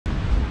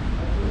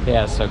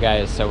Yeah, so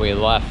guys, so we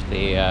left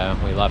the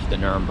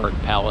Nuremberg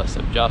Palace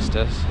of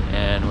Justice,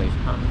 and we've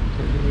come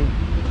to the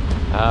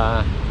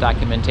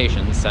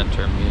Documentation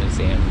Center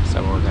Museum.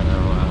 So we're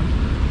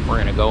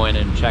gonna go in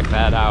and check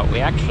that out.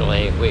 We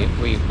actually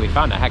we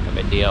found a heck of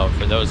a deal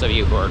for those of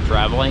you who are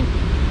traveling.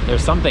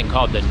 There's something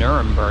called the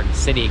Nuremberg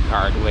City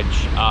Card,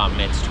 which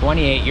it's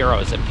 28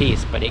 euros a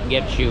piece, but it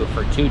gets you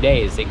for 2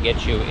 days. It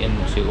gets you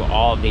into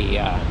all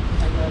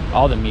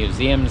the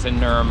museums in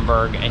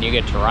Nuremberg, and you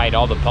get to ride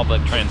all the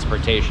public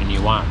transportation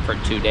you want for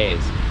 2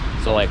 days.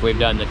 So like we've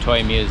done the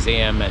Toy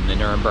Museum and the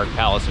Nuremberg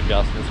Palace of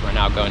Justice. We're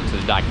now going to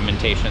the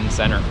Documentation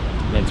Center.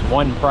 And it's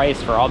one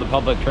price for all the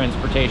public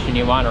transportation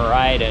you want to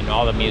ride and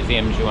all the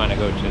museums you want to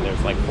go to.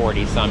 There's like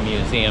 40 some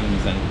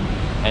museums and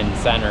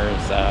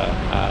centers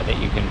that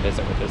you can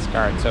visit with this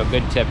card. So a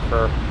good tip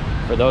for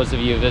those of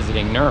you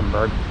visiting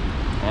Nuremberg.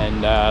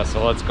 And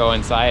so let's go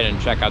inside and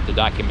check out the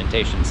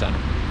Documentation Center.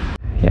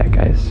 Yeah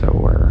guys, so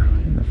we're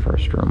in the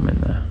first room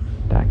in the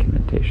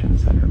Documentation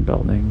Center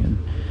building, and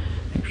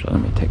actually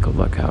let me take a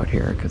look out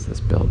here because this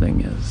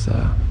building has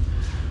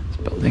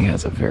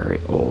a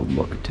very old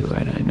look to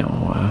it. I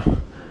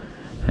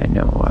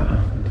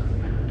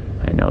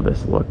know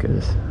this look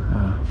is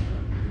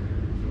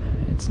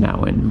it's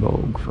now in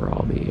vogue for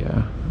all the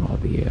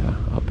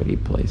uppity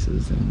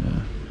places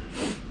in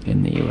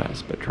the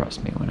U.S. But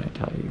trust me when I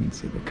tell you, you can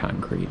see the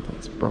concrete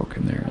that's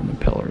broken there, and the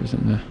pillars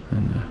and the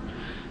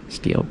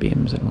steel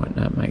beams and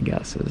whatnot. My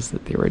guess is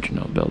that the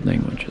original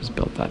building, which is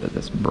built out of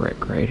this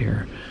brick right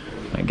here,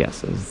 my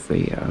guess is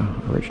the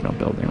original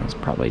building was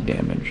probably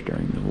damaged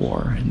during the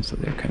war, and so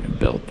they kind of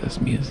built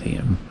this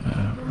museum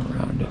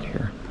around it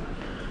here.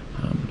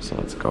 So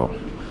let's go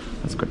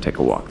take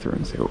a walk through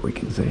and see what we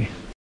can see.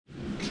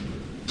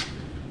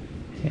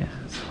 Yeah,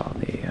 so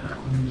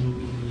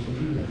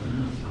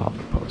all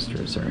the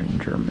posters are in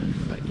German,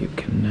 but you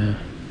can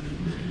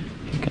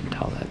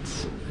tell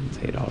that's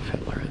Adolf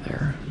Hitler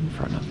there in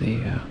front of the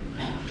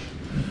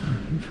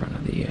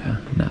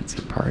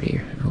Nazi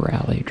Party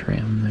rally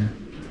tram there.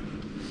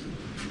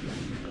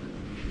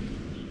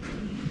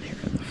 And here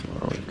on the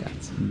floor we've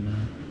got some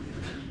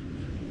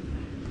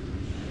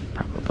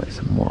probably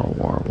some World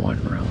War I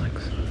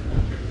relics.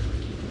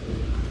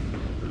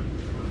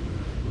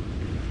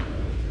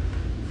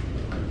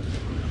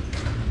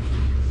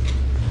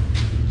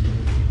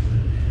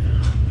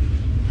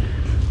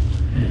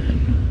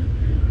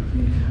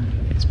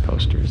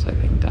 Posters, I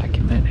think,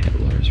 document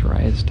Hitler's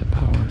rise to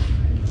power.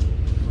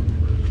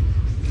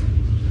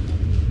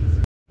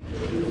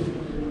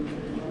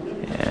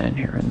 And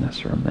here in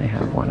this room, they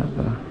have a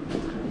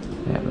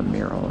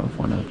mural of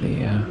one of the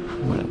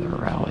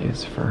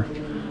rallies for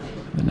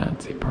the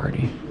Nazi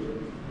Party.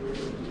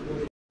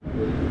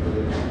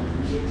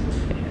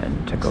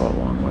 And to go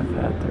along with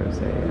that, there's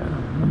a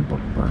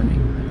book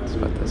burning. That's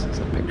what this is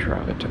a picture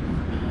of. It took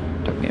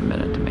me a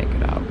minute to make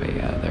it out, but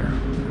yeah, they're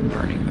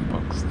burning the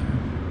books there.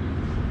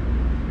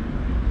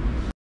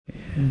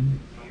 And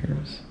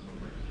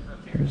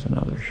here's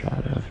another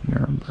shot of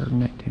Nuremberg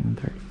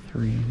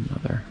 1933,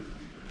 another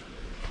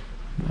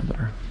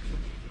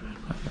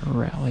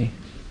rally.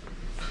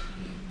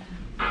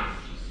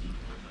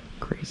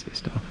 Crazy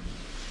stuff.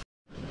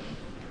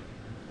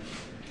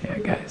 Yeah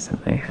guys, and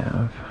they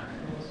have,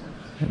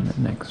 in the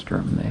next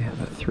room, they have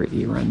a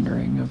 3D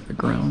rendering of the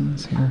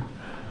grounds here.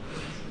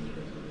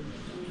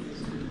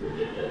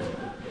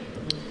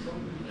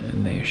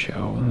 And they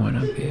show one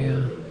of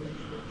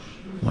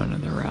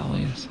the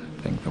rallies,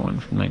 I think the one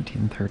from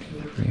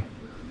 1933.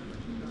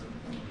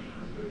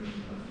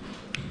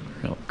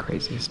 Real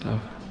crazy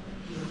stuff.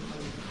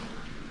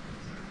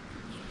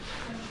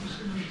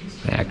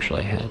 They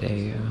actually had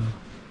a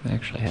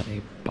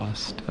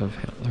bust of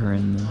Hitler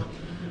in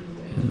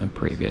the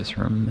previous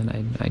room that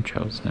I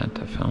chose not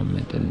to film.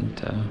 It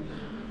didn't,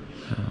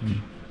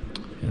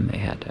 and they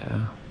had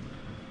a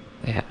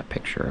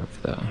picture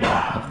of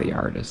the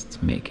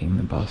artists making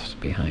the bust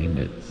behind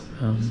it.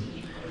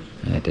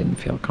 And I didn't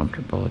feel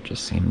comfortable. It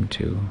just seemed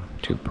too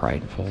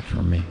prideful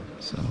for me.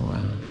 So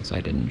I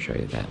didn't show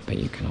you that. But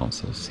you can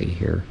also see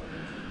here.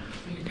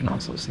 You can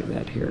also see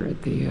that here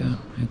at the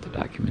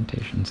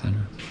Documentation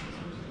Center.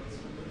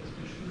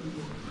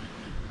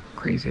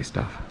 Crazy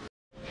stuff.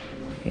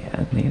 Yeah,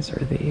 and these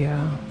are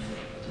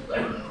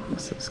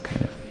this is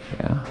kind of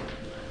a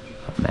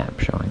map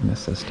showing the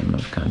system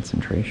of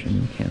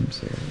concentration camps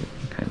here. You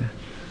can kind of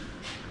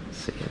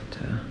see it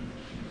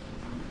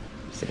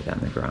on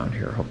the ground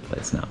here. Hopefully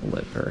it's not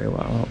lit very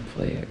well.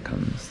 Hopefully it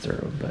comes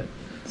through, but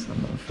some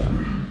of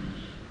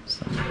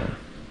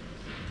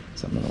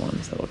the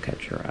ones that will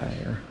catch your eye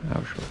are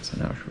Auschwitz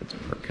and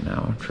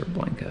Auschwitz-Birkenau,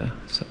 Treblinka,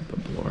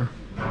 Sobibor.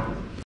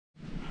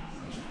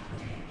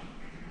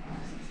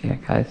 Yeah,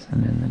 guys,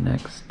 and in the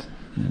next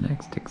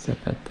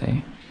exhibit,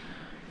 they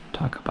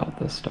talk about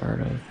the start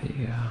of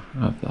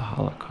the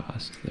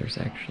Holocaust. There's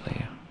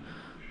actually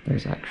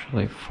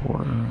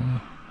four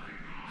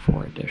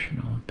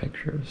additional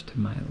pictures to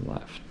my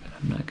left, but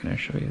I'm not going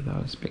to show you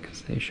those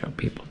because they show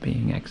people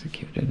being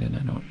executed, and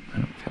I don't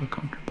feel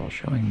comfortable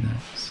showing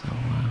that. So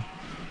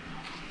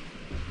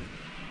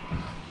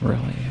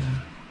really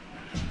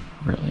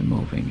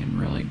moving and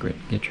really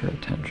get your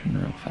attention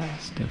real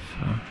fast if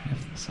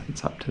the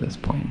sites up to this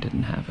point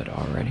didn't have it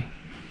already.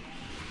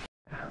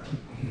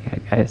 Yeah,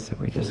 guys, so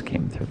we just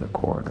came through the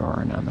corridor,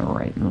 and on the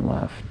right and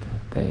left,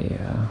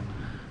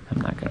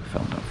 I'm not going to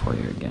film it for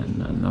you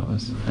again on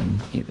those. On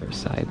either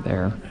side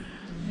there,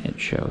 it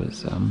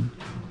shows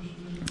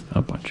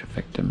a bunch of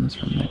victims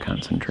from the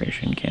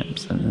concentration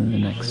camps, and in the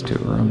next two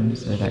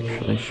rooms, it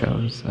actually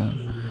shows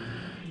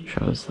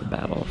the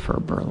battle for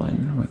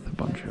Berlin with a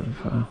bunch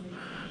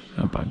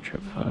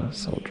of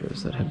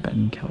soldiers that have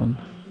been killed.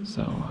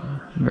 So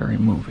very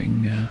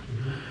moving,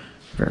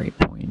 very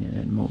poignant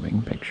and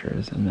moving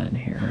pictures. And then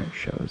here it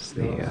shows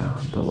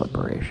the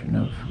liberation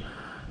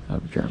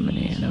of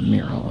Germany and a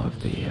mural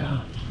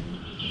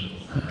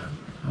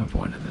of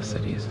one of the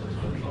cities.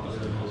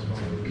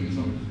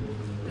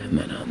 And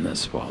then on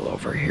this wall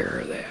over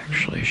here, they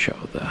actually show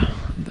the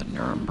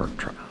Nuremberg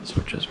trials,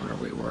 which is where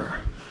we were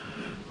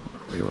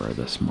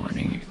this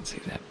morning. You can see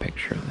that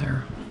picture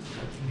there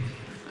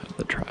of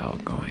the trial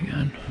going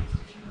on.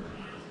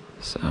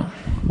 So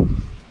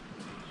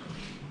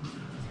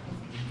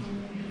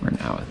we're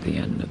now at the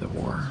end of the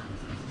war.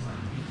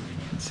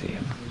 You can see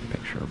a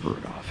picture of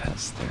Rudolf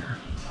Hess there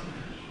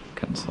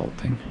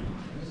consulting.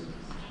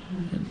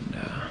 And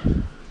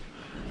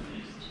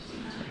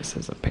this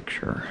is a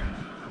picture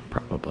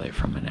probably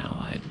from an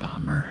Allied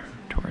bomber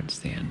towards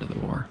the end of the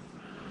war.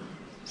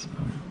 So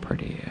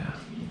pretty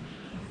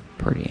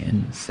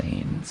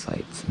insane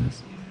sights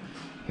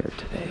here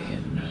today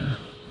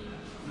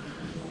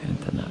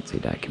at the Nazi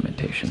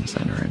Documentation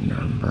Center in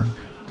Nuremberg.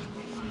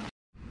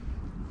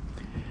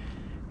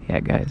 Yeah,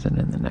 guys, and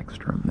in the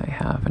next room they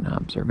have an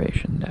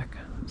observation deck,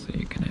 so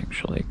you can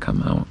actually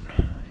come out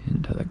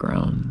into the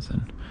grounds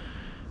and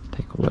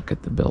take a look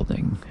at the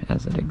building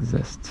as it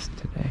exists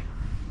today.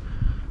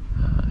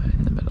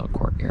 In the middle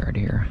courtyard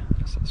here,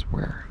 this is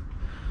where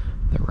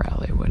the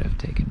rally would have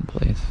taken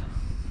place.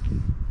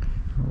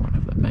 Or one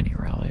of the many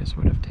rallies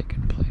would have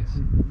taken place.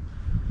 And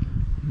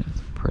it's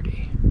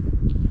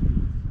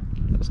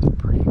just a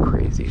pretty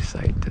crazy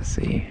sight to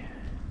see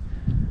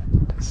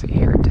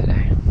here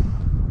today.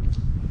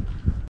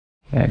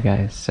 Yeah,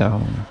 guys,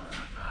 so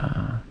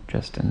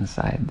just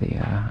inside the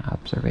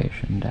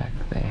observation deck,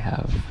 they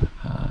have,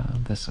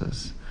 this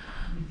is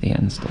the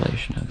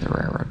installation of the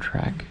railroad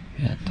track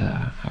at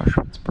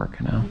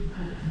Auschwitz-Birkenau.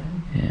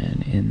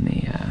 And in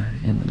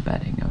the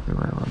bedding of the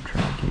railroad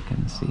track, you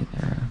can see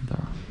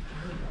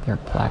their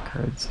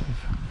placards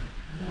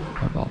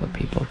of all the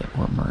people that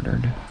were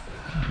murdered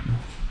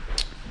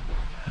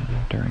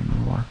during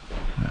the war.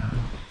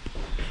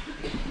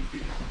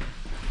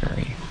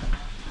 Very,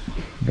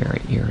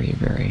 very eerie,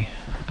 very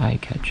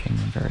eye-catching,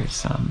 very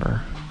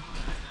somber,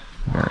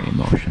 very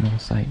emotional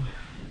sight.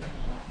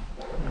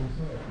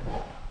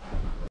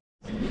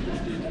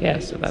 Yeah,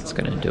 so that's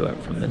going to do it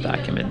from the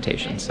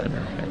documentation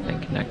center. I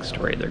think next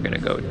we're either going to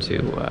go to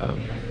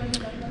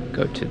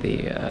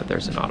the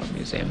there's an auto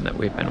museum that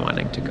we've been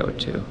wanting to go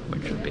to,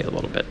 which would be a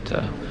little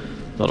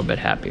bit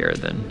happier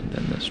than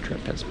this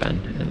trip has been,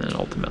 and then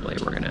ultimately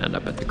we're going to end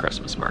up at the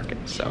Christmas market.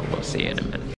 So we'll see you in a minute.